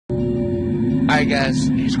Alright guys,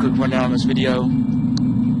 here's a quick rundown on this video.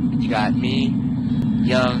 You got me,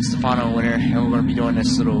 Young, Stefano, Winner, and we're going to be doing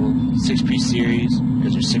this little 6-piece series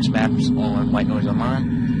because there's 6 maps on White Noise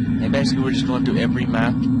Online. And basically we're just going through every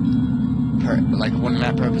map, like one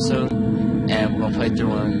map per episode, and we're going to play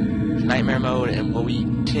through on Nightmare mode. And what we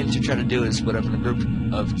tend to try to do is split up in a group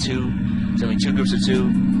of 2, so I mean 2 groups of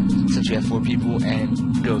 2, since we have 4 people,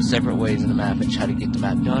 and go separate ways in the map and try to get the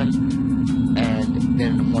map done. And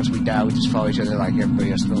then once we die, we just follow each other like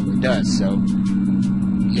everybody else normally does. So,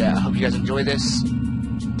 yeah, I hope you guys enjoy this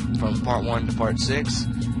from part 1 to part 6.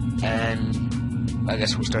 And I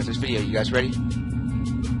guess we'll start this video. You guys ready?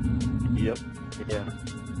 Yep. Yeah.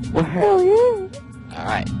 Well, hell yeah!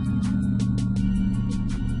 Alright.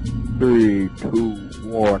 3, 2,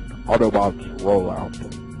 1, Autobots roll out.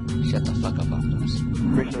 Shut the fuck up, Optimus.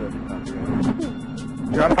 Pretty sure that's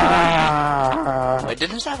not right. Wait,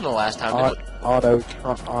 didn't this happen the last time? Oh,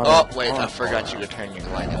 wait, I forgot you to turn your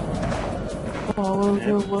light out.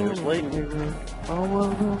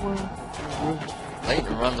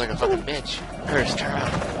 Layton runs like a fucking bitch. Curse, turn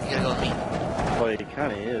around. You gotta go with me. Well, he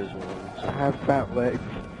kinda is. I have fat legs.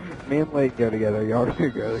 Me and Layton go together. Y'all two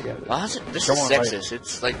go together. Well, this is sexist.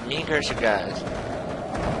 It's like me and Curse are guys.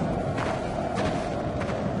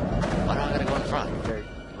 Why do I gotta go in front?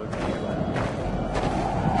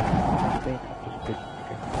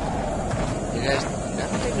 You guys, I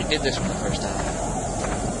don't think we did this one the first time.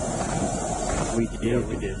 We did. Yeah,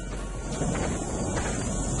 we did.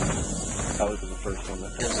 That was the first one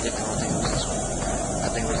that It was different. I think it was this one. I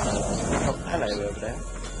think it was another one. Oh, hello over there.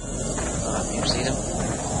 You see them?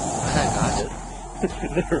 I got it.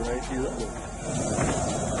 They're right here.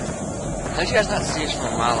 How did you guys not see us from a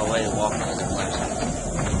mile away walking on the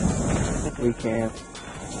place? We can.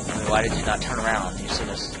 Why did you not turn around? You seen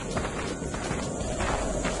us?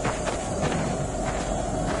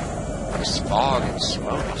 This fog and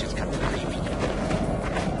smoke is just kind of creepy.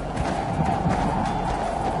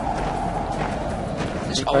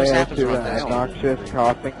 This always happens around this. Obnoxious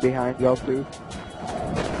coughing behind y'all two.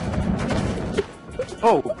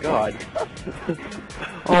 Oh, God.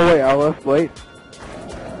 Oh, wait, I left late.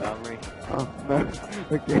 Not me. Oh, no.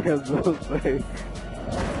 Okay, I was supposed to say.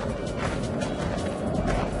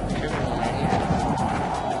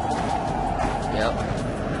 Yep.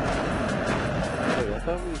 Wait, I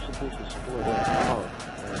thought we were supposed to split up. Oh.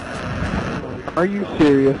 Are you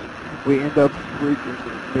serious? We end up freaking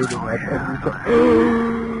meeting up every time. Oh,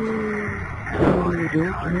 don't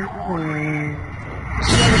turn around.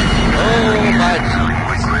 Oh my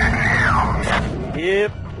Jesus.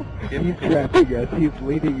 Yep. He's trapping us. He's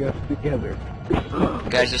leading us together.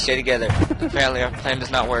 Guys, just stay together. Apparently our plan does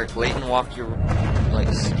not work. Layton, walk your,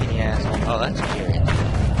 like, skinny ass home. Oh, that's curious.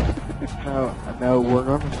 No, we're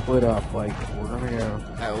gonna split up. Like, we're gonna go.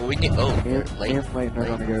 Alright, well, we need. Oh, Me and Layton are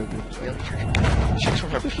gonna go this way. Chicks from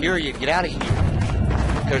her period, get out of here.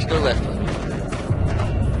 Coach, go left. I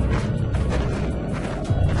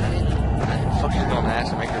didn't fuck you on the ass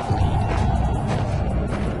and make her bleed.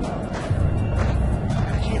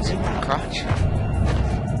 I can't see my crotch.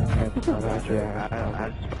 I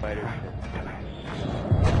spider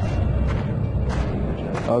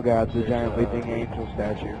Oh god, the giant leaping angel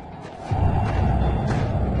statue.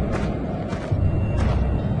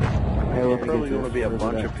 Hey, There's probably going to be a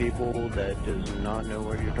bunch of people that does not know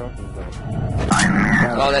what you're talking about.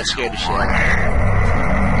 Oh, that scared the shit out of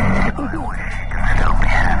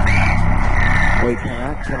me. Wait,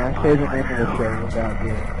 can I say the name of the show without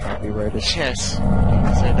being copyrighted? Yes.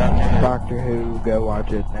 Say Doctor Who. Doctor Who, go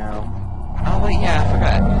watch it now. Oh wait, yeah, I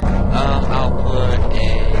forgot. I'll put a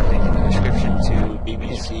link in the description to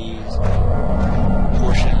BBC's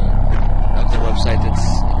portion of the website that's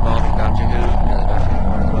involving Doctor Who. The Doctor Who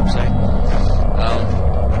part of the website.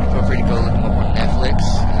 Feel free to go look them up on Netflix.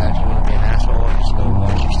 If you want to be an asshole, just go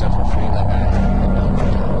watch your stuff for free, like I have done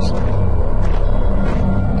sometimes.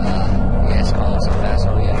 Yeah, it's called some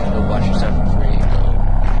asshole. Yeah, go watch your stuff for free.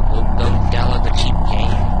 Go download the cheap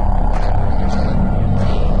game or whatever. There's a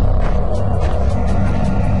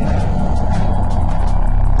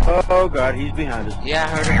Oh, God, he's behind us. Yeah, I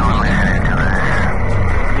heard him breathing.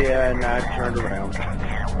 Yeah, and I turned around.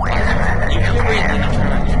 You hear breathing, you turn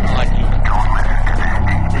around, you're not you.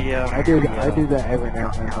 I do that every now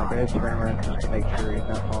and then. Like, I turn around just to make sure he's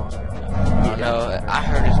not following me. You know, I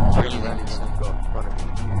heard his breathing.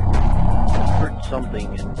 I heard something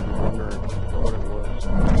and I wonder what it was.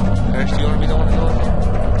 Curse, do you want to be the one to go in there?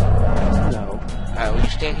 No. Alright, well, you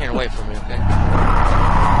stand here and wait for me, okay?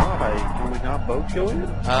 Why? Can we not both go in? You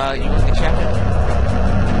want to get trapped in?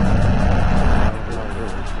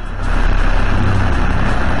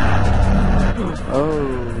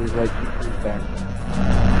 Oh, he's like two back.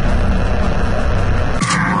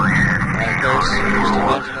 Alright, Chris, you still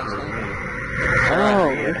watching us? Oh,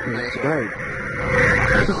 this is great.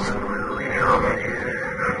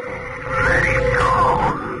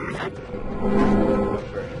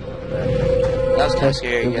 That was kind of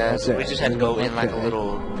scary, guys. We just had to go in like a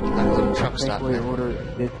little truck stop. Did we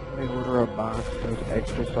order a box of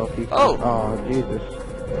extra salty? Oh! Oh, Jesus.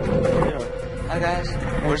 Hi, guys.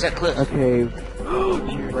 Where's that cliff? Okay.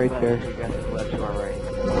 Right there. You got the left to our right.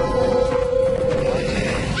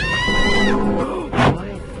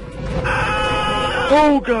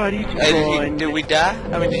 Oh God, he's Hey, did we die?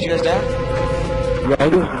 I mean, did you guys die? Y'all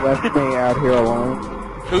just left me out here alone.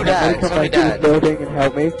 Who died? Somebody died. Building and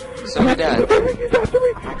help me. Somebody died.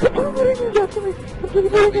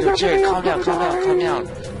 Yo, Jared, calm down,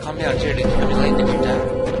 Jared. Did you come in late? Did you die?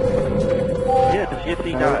 Yes,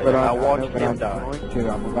 he died. But I watched him I'm die.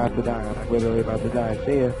 I'm about to die. I'm literally about to die.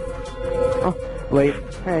 See ya. Oh, Lee.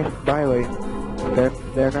 Hey, bye, Lee.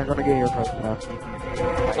 They're not gonna get your post now.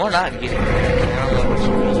 Or not getting it. I don't know what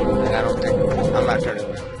you mean. I don't think. I'm not turning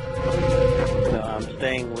around. No, I'm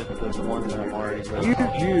staying with the one that I'm already with. You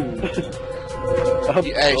Jews.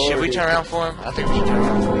 Hey, should we turn around for him? I think we should turn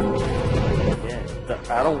around for him. Yeah,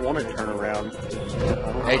 I don't want to turn around.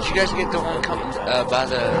 Hey, did you guys get the one coming by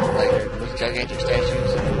the those gigantic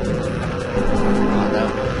statues? Oh no.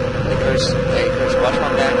 Hey, Chris, watch my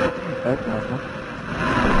back. That's awesome.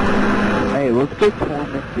 Hey, let's go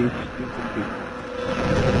torment these stupid people.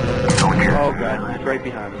 Oh God, he's right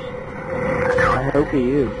behind us. I hope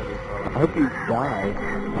he is. I hope you die.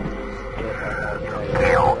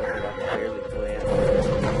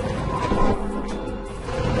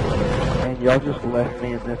 And y'all just left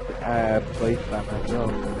me in this place by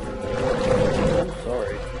myself. I'm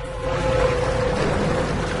sorry.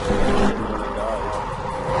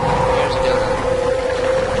 Here's a dildo.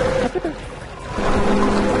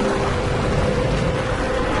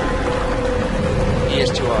 He is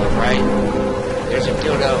to our right. There's a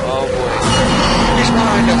dildo. Oh boy. He's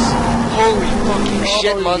behind us. Holy fucking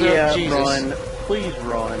shit, mother of Jesus. Run. Please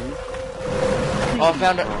run. Oh, I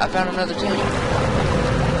found another tank.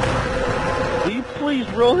 Will you please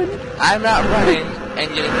run? I'm not running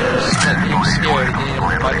and getting scared and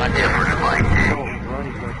getting by my dick.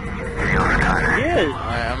 Yes.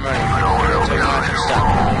 Alright, I'm running. So you want to stop.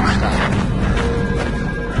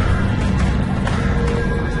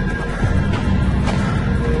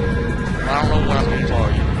 I don't know what I'm going to follow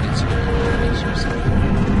you.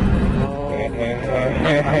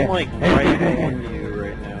 I'm like right on you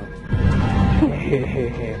right now.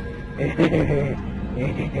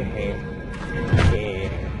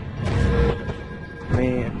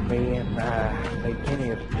 Me and Kenny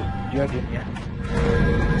is just judging you.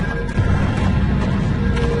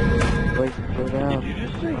 Wait, slow down. Did you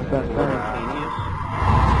just say Not that fast.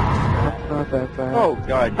 Not that fast. Oh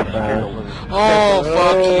God, you scared a Oh,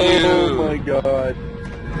 fuck you. Oh my God.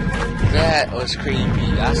 That was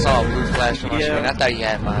creepy. I saw a blue flash from my screen. I thought he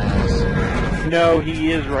had my ass. No,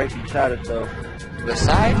 he is right beside us though. The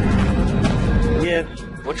side? Yes.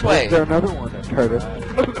 Which way? Is there another one that hurt us?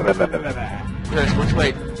 Chris, which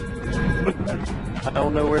way? I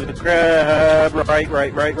don't know where the crab. Right. Oh,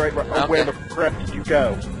 Okay. where the crap did you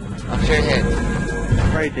go? I'm straight ahead.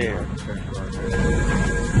 Right there.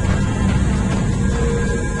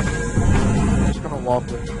 I'm just gonna walk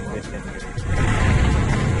with you.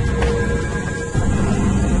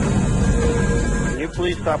 Can you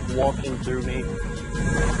please stop walking through me?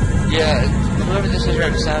 Yeah, whoever this is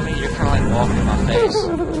right beside me, you're kind of like walking in my face.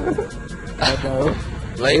 I know.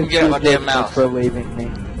 Let him get out my damn mouth. For leaving me.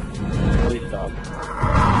 Please stop.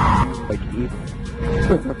 Like evil.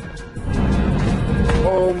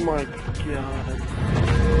 Oh my God.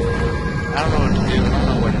 I don't know what to do. I don't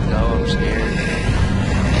know where to go. I'm scared.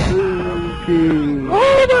 Oh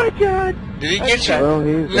my God. Did he get you? Well,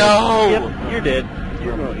 he's No! Yep, you're dead.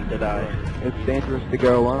 You're going to die. It's dangerous to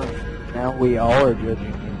go alone. Now we all are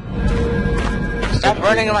judging you. Stop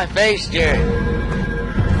running in my face, Jared.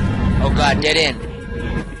 Oh God, dead end.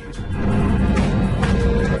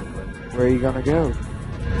 Where are you gonna go?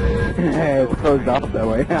 It's closed off that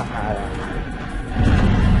way.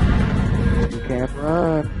 You can't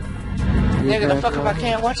run. Nigga, the fuck if I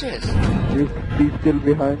can't watch this? He's still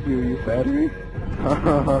behind you, you battery. I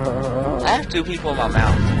have two people in my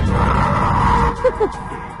mouth.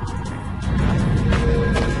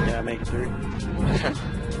 Yeah, I make it through.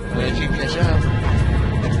 Well, if you catch up.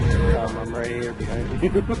 I'm right here behind you.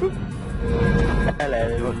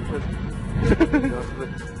 Hello.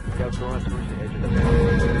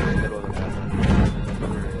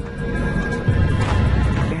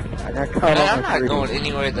 I I caught Man, on I'm the not tree. going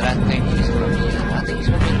anywhere that I think he's going to be in. I think he's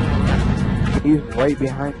going to be in. He's right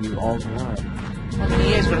behind you all the time. Well,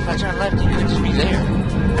 he is, but if I turn left, he could just be there.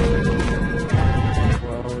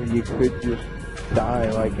 Well, you could just die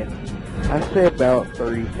like in, I'd say about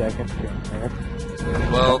 30 seconds here and there.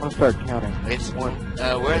 I'm Well, gonna start counting. it's we're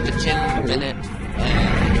at the 10-minute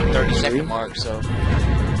and 30-second mark, so 4,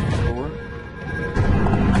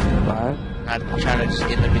 5, I'm not trying to just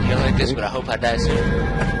end the video like this, but I hope I die soon.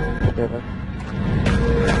 7,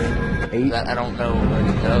 8, I don't know where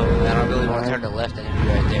to go. I don't really want to turn to the left and it'd be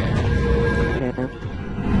right there.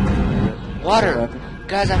 10, Water! 11,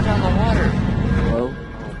 Guys, I found the water! 12,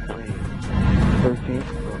 13,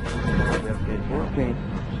 14,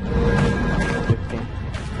 15,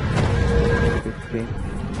 16,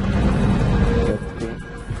 17,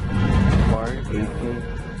 18,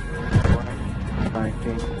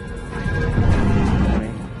 19, 20,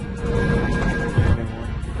 21,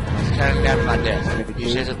 It's counting down to my death. You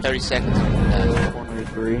says in 30 seconds.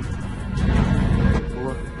 23,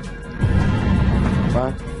 24,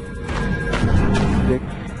 5, 6,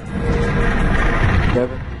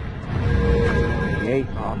 7, 8,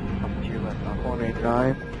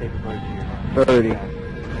 29, 30.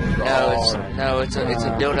 No, it's a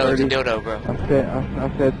dildo. It's a dildo, bro. I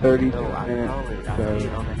said 32 minutes. So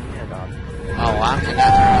Oh, I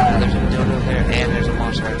cannot turn around. There's a dildo there and there's a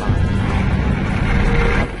monster right behind me.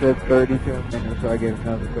 I said 32 minutes, so I get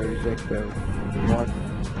another 36. So 1.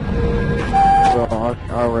 Well,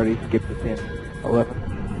 I already skipped the 10, 11,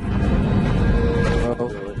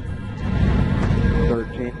 12,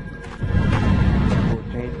 13,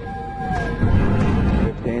 14,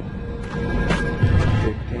 15,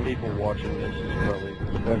 16, People watching this is probably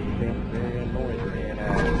 17, very annoying. And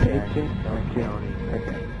 18, 19,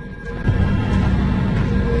 okay.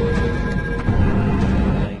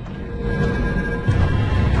 thank you.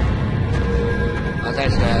 Oh,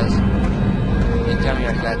 thanks, guys. You tell me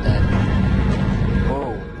I got that.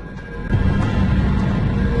 Whoa.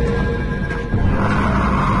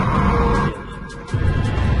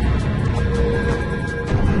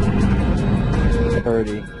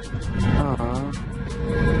 30.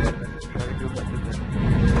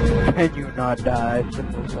 Can you not die,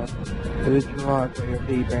 simple son? It is wrong for your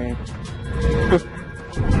T-brain.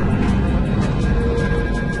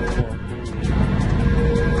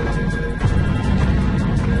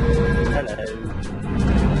 Hello.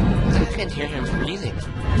 I can hear him breathing.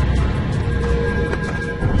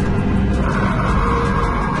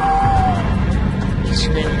 He's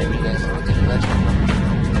screaming at me, guys. I don't think he lets me.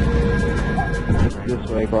 It's this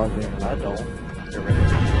way, crossing. I don't.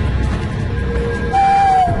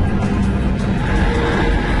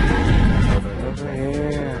 Over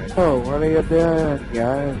here. Oh, what are you doing,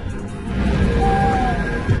 guys?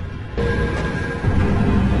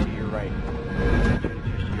 To your right. To your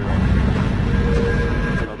right.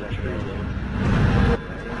 Oh, that's really.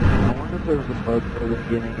 I wonder if there was a bug for the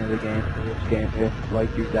beginning of the game for this game if,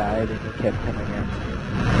 like, you died and you kept coming in.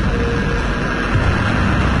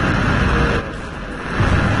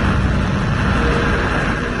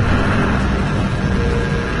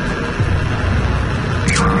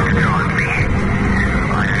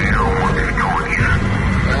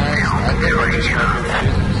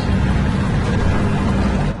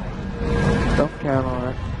 Don't count on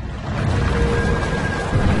it.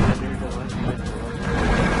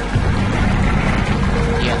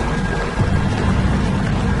 Yeah.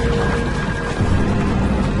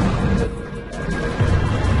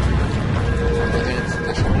 I think it's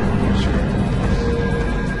this one.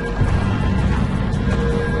 Sure.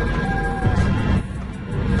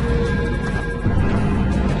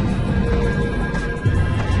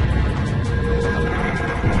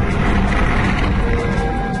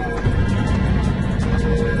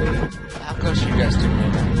 How close are you guys to me?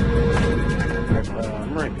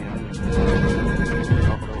 I'm right behind you.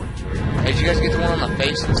 Hey, did you guys get the one on the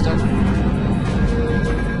face and stuff?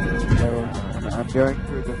 So, I'm going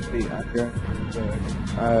through the feet. I'm going through the,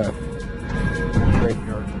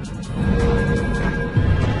 graveyard.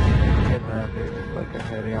 Getting around here, just like I'm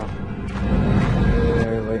heading out.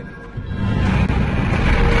 Very late.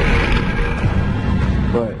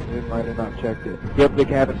 But we might have not checked it. Yep, the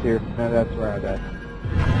cabin's here. No, that's where I died.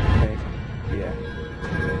 Okay. Yeah.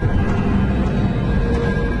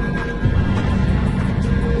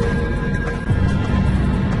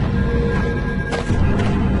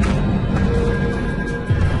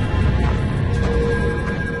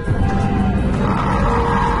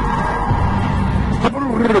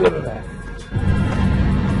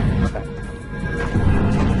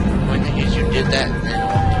 When you did that, then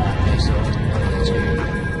okay, so that's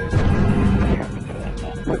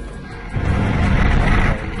weird.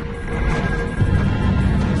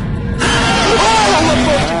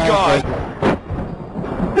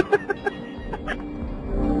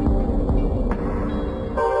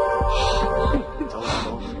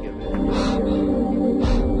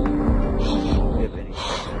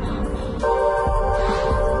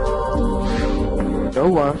 go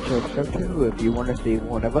watch episode 2 if you want to see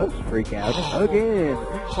one of us freak out again.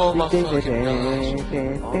 Oh my fucking gosh.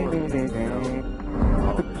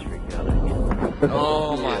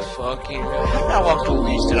 Oh my fucking god. I walked the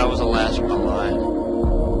least and I was the last one alive.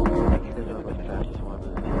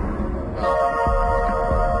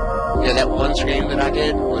 Yeah, that one scream that I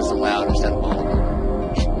did was the loudest out of all of them.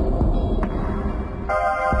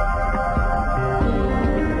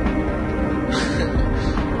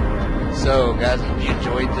 So, guys, if you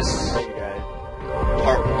enjoyed this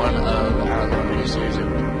part 1 of our little video series that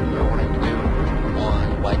we're wanting to do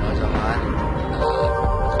on White Noise Online,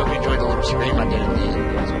 hope you enjoyed the little scream I did at the end.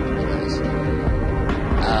 It was pretty nice.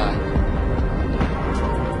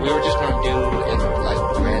 We were just going to do it like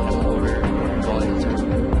random order, going to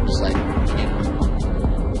just like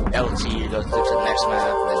LT, go to the next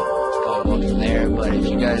map, and then go on from there. But if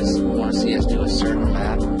you guys want to see us do a certain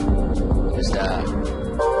map, just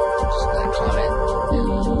comment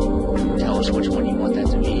and tell us which one you want that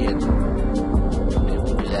to be, and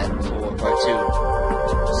we'll do that for part 2.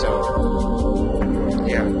 So,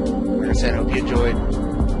 yeah, like I said, I hope you enjoyed.